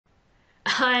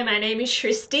Hi, my name is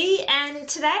Shristi, and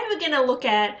today we're going to look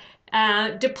at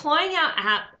deploying our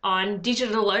app on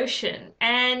DigitalOcean.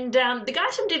 And the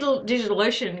guys from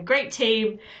DigitalOcean, great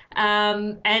team,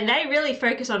 and they really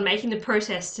focus on making the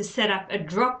process to set up a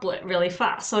droplet really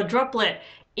fast. So a droplet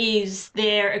is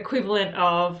their equivalent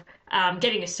of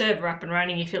getting a server up and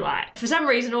running, if you like. For some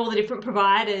reason, all the different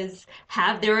providers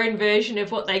have their own version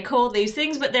of what they call these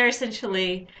things, but they're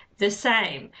essentially the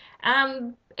same.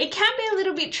 It can be a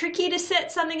little bit tricky to set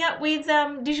something up with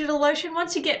DigitalOcean.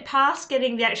 Once you get past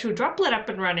getting the actual droplet up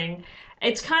and running,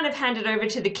 it's kind of handed over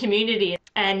to the community,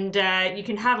 and you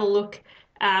can have a look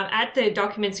at the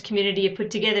documents the community have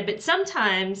put together. But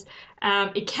sometimes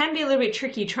it can be a little bit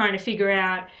tricky trying to figure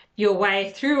out your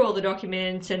way through all the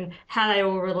documents and how they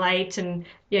all relate, and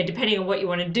depending on what you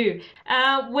want to do.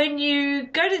 When you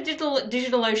go to the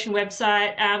DigitalOcean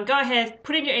website, go ahead,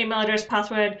 put in your email address,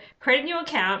 password, create a new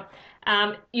account.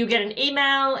 You'll get an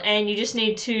email, and you just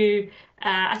need to,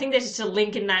 I think there's just a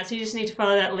link in that, so you just need to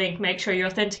follow that link, make sure you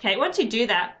authenticate. Once you do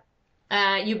that,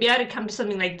 you'll be able to come to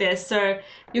something like this. So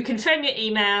you confirm your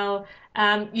email.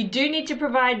 You do need to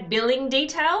provide billing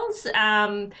details,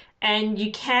 and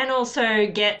you can also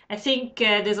get, I think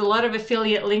there's a lot of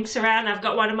affiliate links around. I've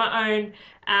got one of my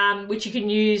own, which you can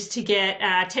use to get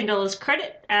 $10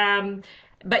 credit.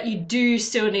 But you do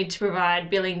still need to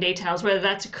provide billing details, whether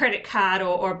that's a credit card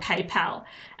or PayPal.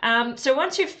 So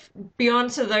once you're beyond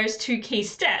to those two key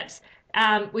steps,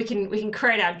 we can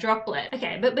create our droplet.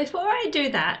 Okay, but before I do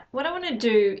that, what I want to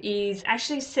do is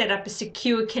actually set up a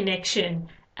secure connection.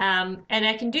 And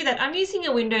I can do that. I'm using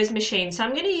a Windows machine, so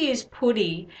I'm going to use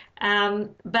PuTTY.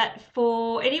 But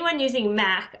for anyone using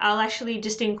Mac, I'll actually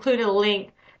just include a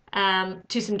link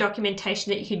to some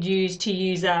documentation that you could use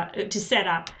to set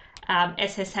up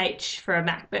SSH for a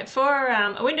Mac. But for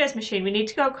a Windows machine, we need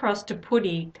to go across to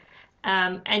PuTTY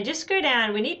and just go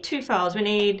down. We need two files. We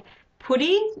need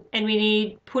PuTTY and we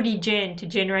need PuTTYgen to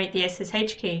generate the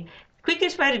SSH key. The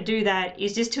quickest way to do that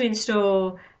is just to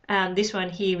install this one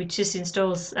here, which just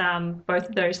installs both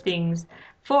of those things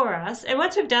for us. And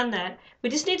once we've done that, we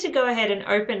just need to go ahead and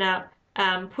open up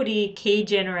PuTTY key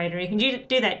generator. You can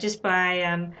do that just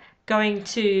by going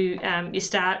to your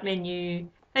start menu.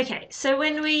 Okay, so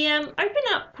when we open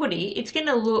up PuTTY, it's going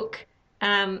to look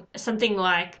something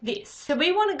like this. So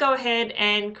we want to go ahead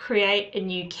and create a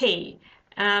new key.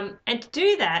 And to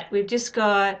do that, we've just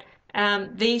got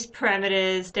these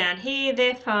parameters down here.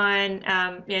 They're fine.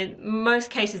 Most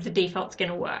cases, the default's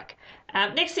going to work.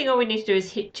 Next thing, all we need to do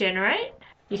is hit generate.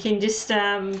 You can just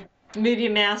move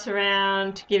your mouse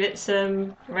around, give it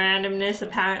some randomness.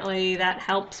 Apparently, that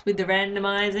helps with the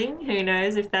randomizing. Who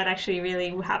knows if that actually really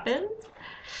happens.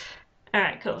 All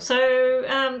right, cool. So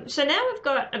now we've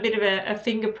got a bit of a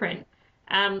fingerprint.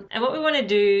 And what we want to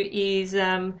do is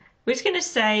we're just going to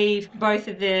save both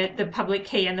of the public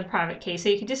key and the private key. So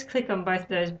you can just click on both of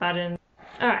those buttons.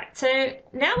 All right, so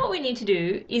now what we need to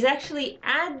do is actually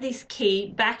add this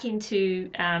key back into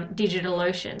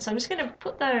DigitalOcean. So I'm just going to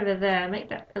put that over there, make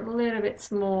that a little bit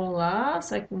smaller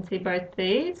so I can see both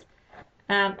these.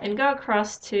 And go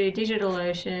across to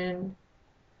DigitalOcean.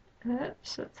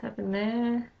 Oops, what's happened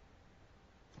there?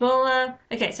 Smaller.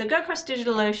 Okay, so go across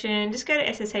DigitalOcean, just go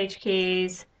to SSH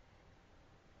keys,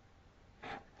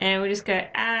 and we'll just go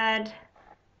add,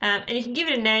 and you can give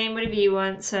it a name, whatever you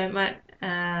want. So it might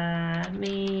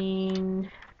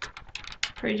mean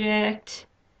project,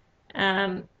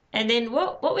 and then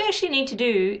what we actually need to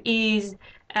do is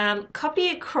copy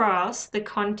across the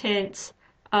contents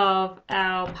of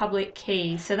our public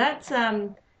key. So that's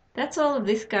all of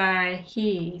this guy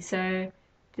here. So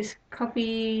just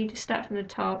copy, just start from the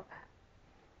top,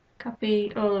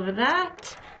 copy all of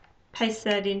that, paste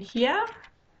that in here,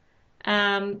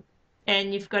 and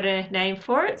you've got a name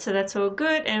for it, so that's all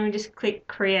good, and we just click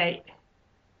create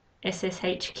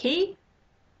SSH key.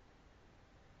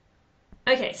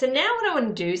 Okay, so now what I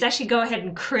want to do is actually go ahead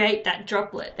and create that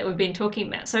droplet that we've been talking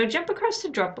about. So jump across to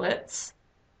droplets,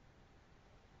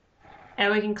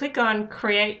 and we can click on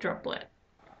create droplet.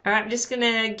 All right, I'm just going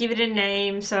to give it a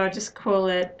name, so I'll just call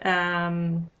it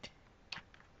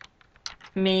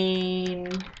Mean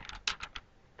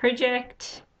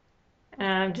project.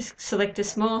 Just select a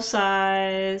small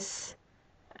size.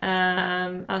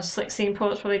 I'll select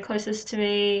Singapore, it's probably closest to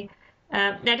me.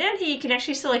 Now down here you can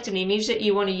actually select an image that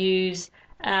you want to use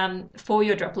for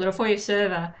your droplet or for your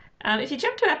server. If you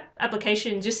jump to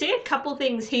applications, you'll see a couple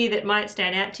things here that might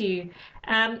stand out to you.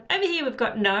 Over here we've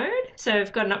got Node, so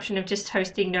we've got an option of just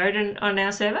hosting Node on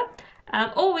our server.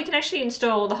 Or we can actually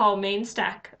install the whole Mean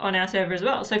stack on our server as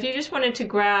well. So if you just wanted to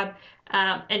grab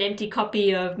an empty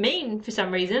copy of Mean for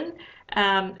some reason,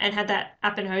 and had that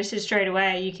up and hosted straight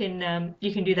away, you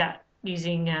can do that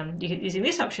using using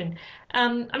this option.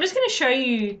 I'm just going to show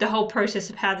you the whole process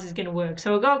of how this is going to work.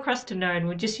 So we'll go across to Node.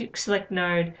 We'll just select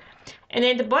Node, and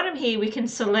then at the bottom here we can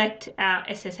select our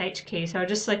SSH key. So I'll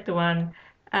just select the one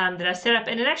that I set up,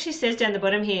 and it actually says down the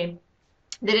bottom here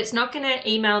that it's not going to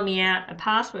email me out a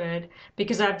password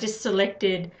because I've just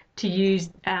selected to use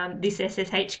this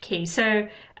SSH key. So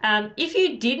if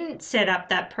you didn't set up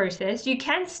that process, you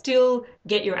can still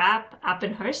get your app up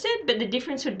and hosted, but the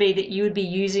difference would be that you would be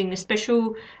using a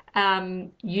special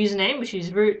username, which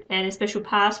is root, and a special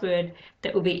password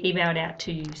that will be emailed out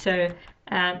to you. So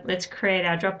let's create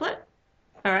our droplet.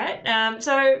 All right,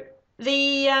 so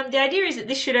the idea is that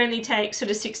this should only take sort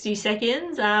of 60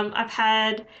 seconds. I've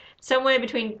had somewhere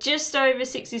between just over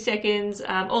 60 seconds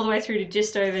all the way through to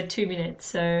just over 2 minutes.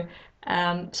 So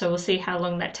so we'll see how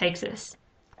long that takes us.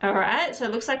 All right, so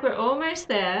it looks like we're almost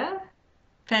there.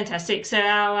 Fantastic. So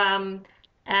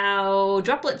our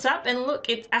droplet's up, and look,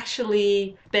 it's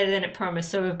actually better than it promised.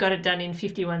 So we've got it done in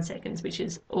 51 seconds, which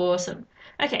is awesome.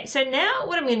 Okay, so now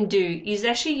what I'm going to do is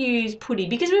actually use PuTTY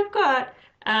because we've got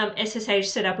SSH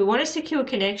set up. We want a secure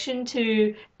connection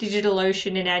to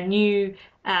DigitalOcean in our new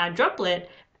droplet.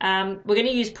 We're going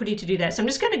to use PuTTY to do that. So I'm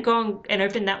just going to go and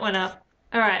open that one up.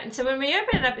 All right, and so when we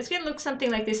open it up, it's going to look something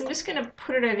like this. I'm just going to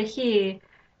put it over here.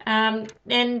 And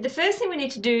the first thing we need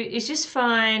to do is just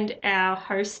find our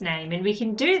host name. And we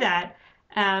can do that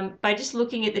by just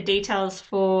looking at the details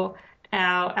for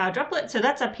our droplet. So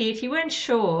that's up here. If you weren't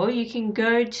sure, you can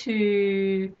go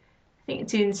to, I think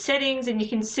it's in settings, and you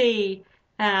can see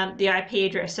the IP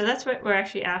address. So that's what we're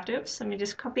actually after. So let me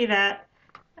just copy that.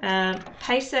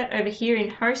 Paste that over here in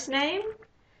host name,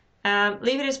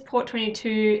 leave it as port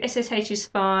 22, SSH is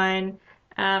fine,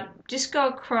 just go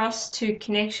across to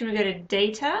connection, we go to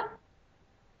data,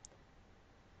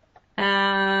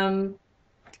 auto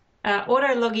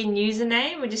login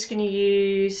username, we're just going to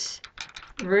use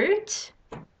root.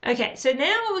 Okay, so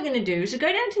now what we're going to do is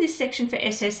go down to this section for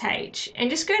SSH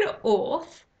and just go to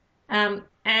auth,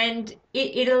 and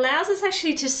it allows us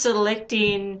actually to select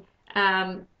in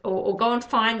or go and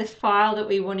find the file that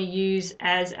we want to use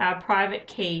as our private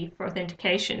key for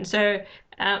authentication. So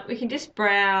we can just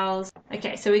browse.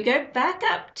 Okay, so we go back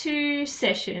up to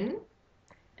session,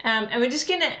 and we're just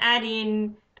going to add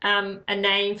in a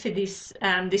name for this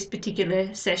this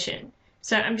particular session.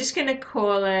 So I'm just going to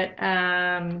call it,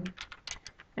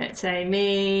 let's say,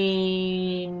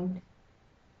 Mean,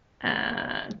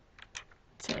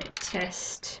 say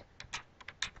test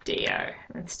DO.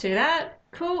 Let's do that.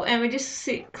 Cool, and we just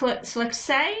select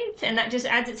save, and that just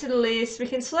adds it to the list. We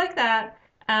can select that,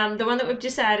 the one that we've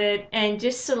just added, and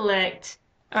just select.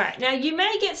 All right, now you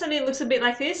may get something that looks a bit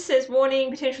like this. It says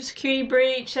warning, potential security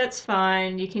breach. That's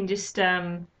fine. You can just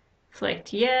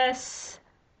select yes,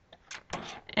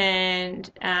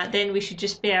 and then we should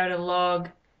just be able to log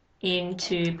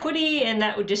into PuTTY, and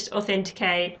that would just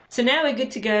authenticate. So now we're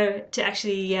good to go to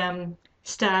actually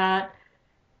start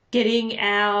getting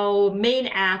our Mean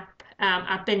app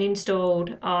up and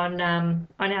installed on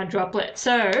our droplet.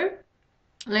 So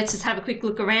let's just have a quick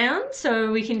look around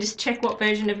so we can just check what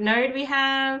version of Node we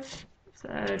have. So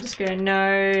just go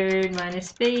Node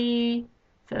 -B.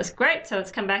 So that's great. So it's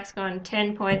come back, it's gone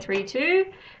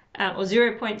 10.32 or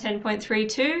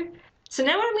 0.10.32. So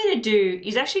now what I'm going to do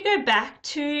is actually go back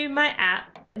to my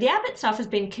app. The app itself has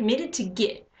been committed to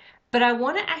Git, but I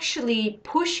want to actually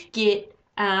push Git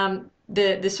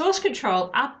the source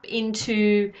control up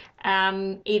into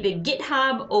either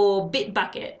GitHub or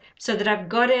Bitbucket, so that I've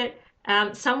got it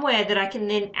somewhere that I can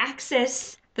then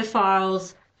access the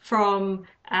files from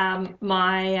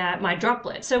my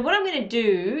droplet. So what I'm going to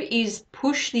do is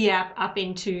push the app up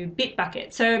into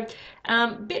Bitbucket. So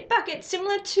Bitbucket,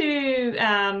 similar to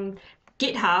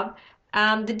GitHub,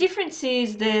 the difference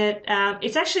is that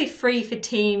it's actually free for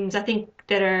teams, I think,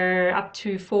 that are up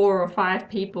to 4 or 5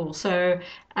 people. So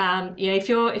you know, if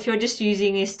you're just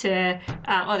using this to,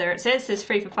 oh, there it says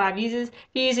free for 5 users. If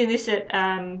you're using this at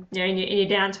you know, in your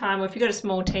downtime, or if you've got a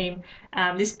small team,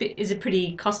 this is a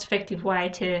pretty cost-effective way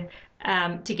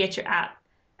to get your app,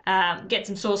 get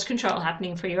some source control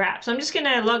happening for your app. So I'm just going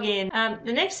to log in.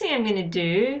 The next thing I'm going to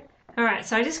do. All right,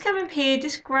 so I just come up here,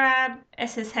 just grab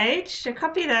SSH, so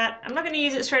copy that. I'm not going to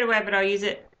use it straight away, but I'll use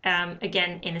it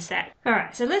again in a sec. All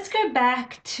right, so let's go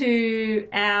back to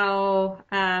our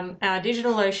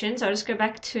DigitalOcean. So I'll just go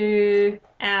back to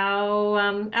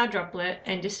our droplet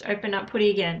and just open up PuTTY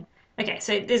again. Okay,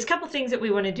 so there's a couple things that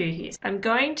we want to do here. I'm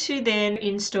going to then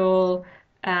install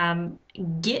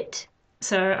Git.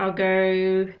 So I'll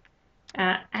go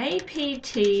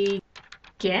apt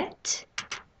get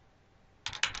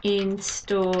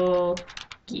install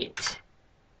git.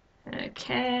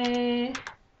 Okay,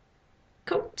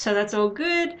 cool. So that's all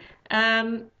good.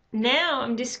 Now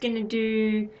I'm just going to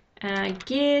do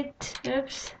git,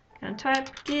 oops, can't type,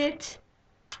 git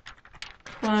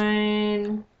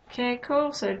clone. Okay,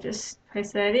 cool. So just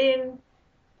paste that in.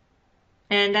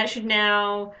 And that should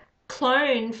now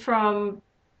clone from,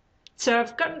 so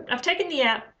I've taken the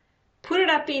app, put it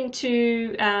up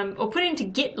into, or put it into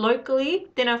Git locally,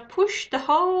 then I've pushed the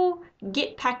whole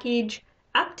Git package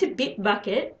up to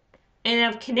Bitbucket, and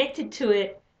I've connected to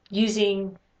it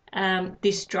using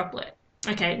this droplet.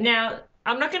 Okay, now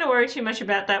I'm not going to worry too much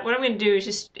about that. What I'm going to do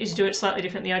is do it slightly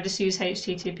differently. I just use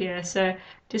HTTPS, so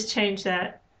just change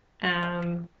that.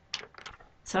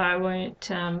 So I won't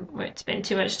spend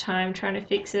too much time trying to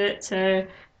fix it. So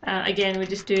again, we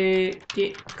just do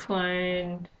git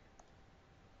clone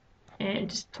and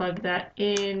just plug that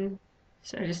in.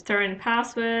 So just throw in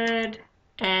password,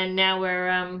 and now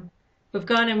we've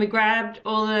gone and we grabbed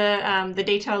all the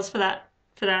details for that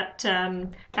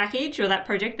package or that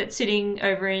project that's sitting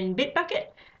over in Bitbucket.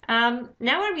 Now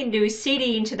what I'm going to do is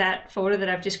cd into that folder that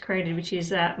I've just created, which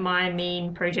is my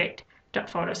mean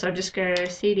project.folder. So I'll just go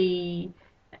cd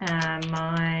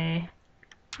my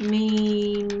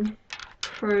mean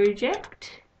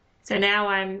project. So now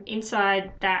I'm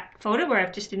inside that folder where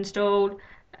I've just installed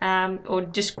or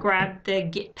just grabbed the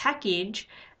git package,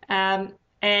 and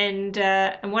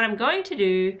what I'm going to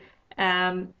do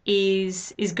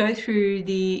is go through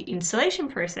the installation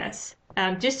process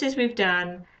just as we've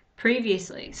done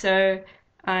previously. So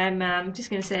I'm just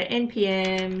going to say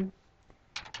npm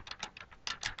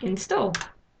install.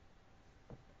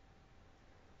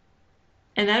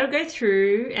 And that'll go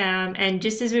through, and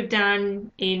just as we've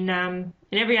done in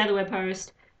every other web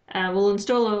host, we'll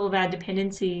install all of our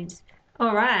dependencies.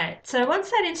 All right, so once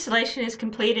that installation is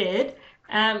completed,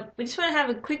 we just want to have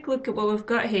a quick look at what we've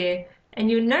got here.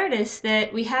 And you'll notice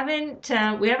that we haven't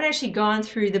actually gone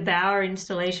through the Bower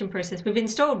installation process. We've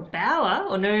installed Bower,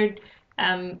 or Node,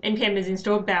 npm has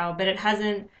installed Bower, but it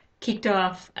hasn't kicked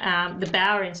off the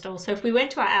Bower install. So if we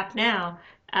went to our app now,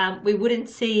 we wouldn't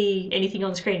see anything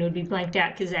on screen. It would be blanked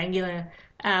out because Angular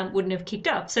wouldn't have kicked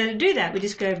off. So to do that, we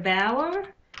just go Bower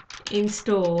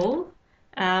install,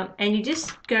 and you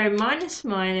just go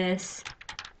 --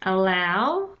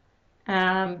 allow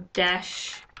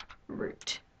dash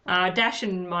root. Dash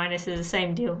and minus is the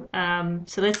same deal.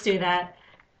 So let's do that.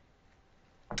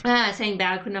 Saying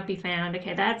Bower could not be found.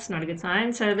 Okay, that's not a good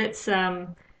sign. So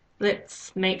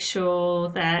let's make sure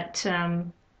that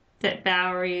that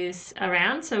Bower is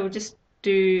around. So we'll just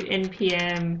do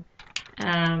npm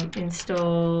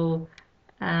install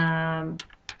Bower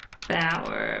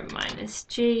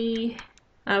 -g.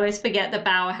 I always forget that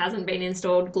Bower hasn't been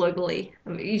installed globally.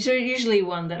 Usually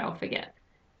one that I'll forget.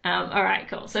 All right,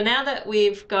 cool. So now that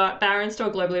we've got Bower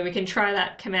installed globally, we can try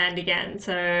that command again.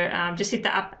 So just hit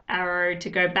the up arrow to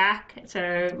go back.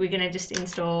 So we're going to just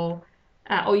install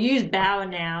or use Bower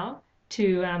now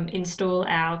to install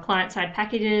our client-side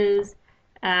packages.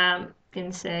 You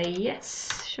can say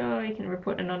yes, sure, you can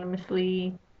report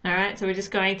anonymously. All right, so we're just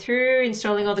going through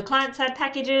installing all the client-side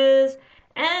packages,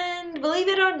 and believe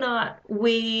it or not,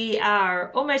 we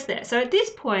are almost there. So at this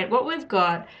point, what we've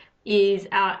got is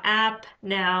our app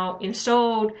now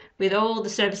installed with all the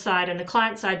server-side and the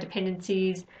client-side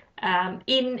dependencies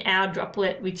in our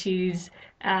droplet, which is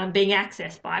being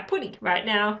accessed by PuTTY right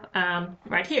now,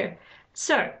 right here.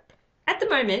 So at the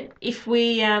moment, if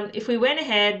we went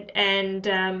ahead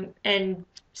and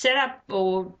set up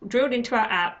or drilled into our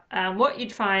app, what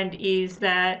you'd find is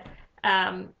that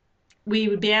we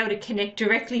would be able to connect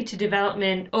directly to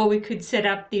development, or we could set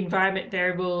up the environment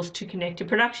variables to connect to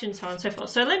production, so on and so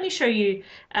forth. So let me show you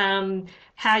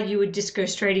how you would just go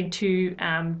straight into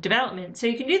development. So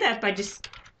you can do that by just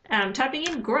typing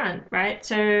in grunt, right?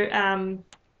 So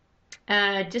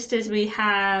just as we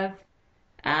have,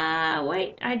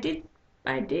 wait,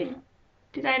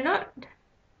 did I not?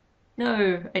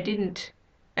 No, I didn't.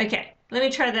 Okay, let me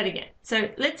try that again. So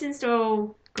let's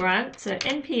install grunt. So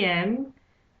npm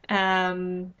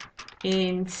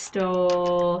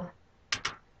install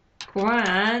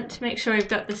grunt. Make sure we've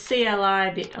got the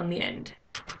CLI bit on the end.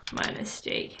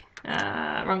 -g.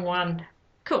 Wrong one.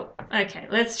 Cool. Okay,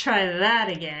 let's try that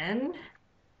again.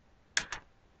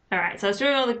 All right, so I was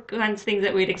doing all the kinds of things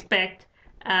that we'd expect.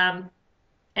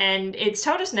 And it's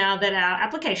told us now that our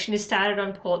application is started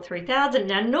on port 3000.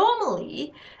 Now,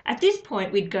 normally, at this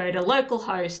point, we'd go to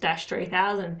localhost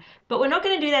 -3000, but we're not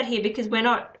going to do that here because we're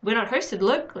not hosted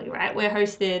locally, right? We're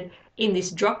hosted in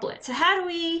this droplet. So how do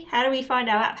we find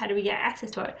our app? How do we get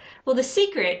access to it? Well, the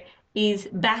secret is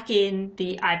back in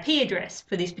the IP address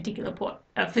for this particular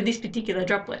for this particular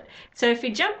droplet. So if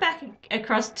we jump back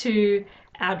across to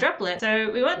our droplet,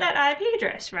 so we want that IP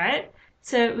address, right?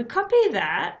 So we copy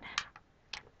that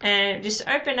and just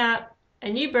open up a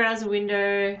new browser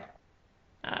window.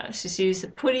 Let's just use the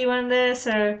PuTTY one there.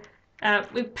 So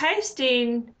we paste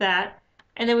in that,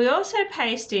 and then we also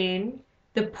paste in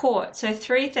the port, so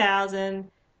 3000,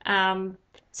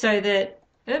 so that,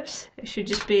 oops, it should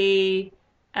just be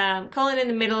colon in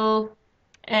the middle,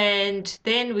 and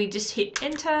then we just hit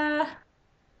enter.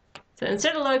 So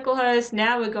instead of localhost,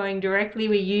 now we're going directly,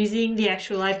 we're using the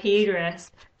actual IP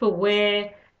address for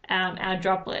where our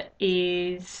droplet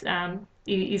is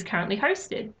currently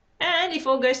hosted. And if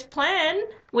all goes to plan,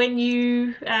 when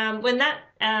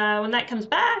that comes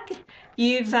back,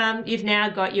 you've now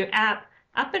got your app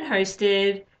up and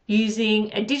hosted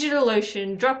using a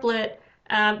DigitalOcean droplet.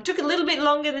 Took a little bit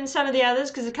longer than some of the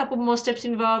others because a couple more steps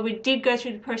involved. We did go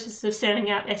through the process of setting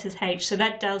up SSH, so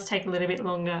that does take a little bit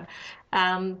longer.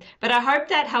 But I hope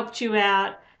that helped you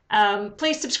out.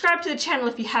 Please subscribe to the channel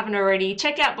if you haven't already.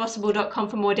 Check out Bossable.com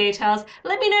for more details.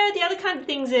 Let me know the other kind of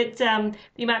things that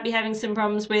you might be having some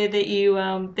problems with that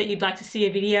you'd like to see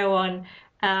a video on.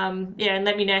 Yeah, and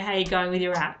let me know how you're going with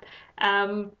your app.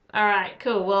 All right,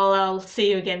 cool. Well, I'll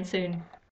see you again soon.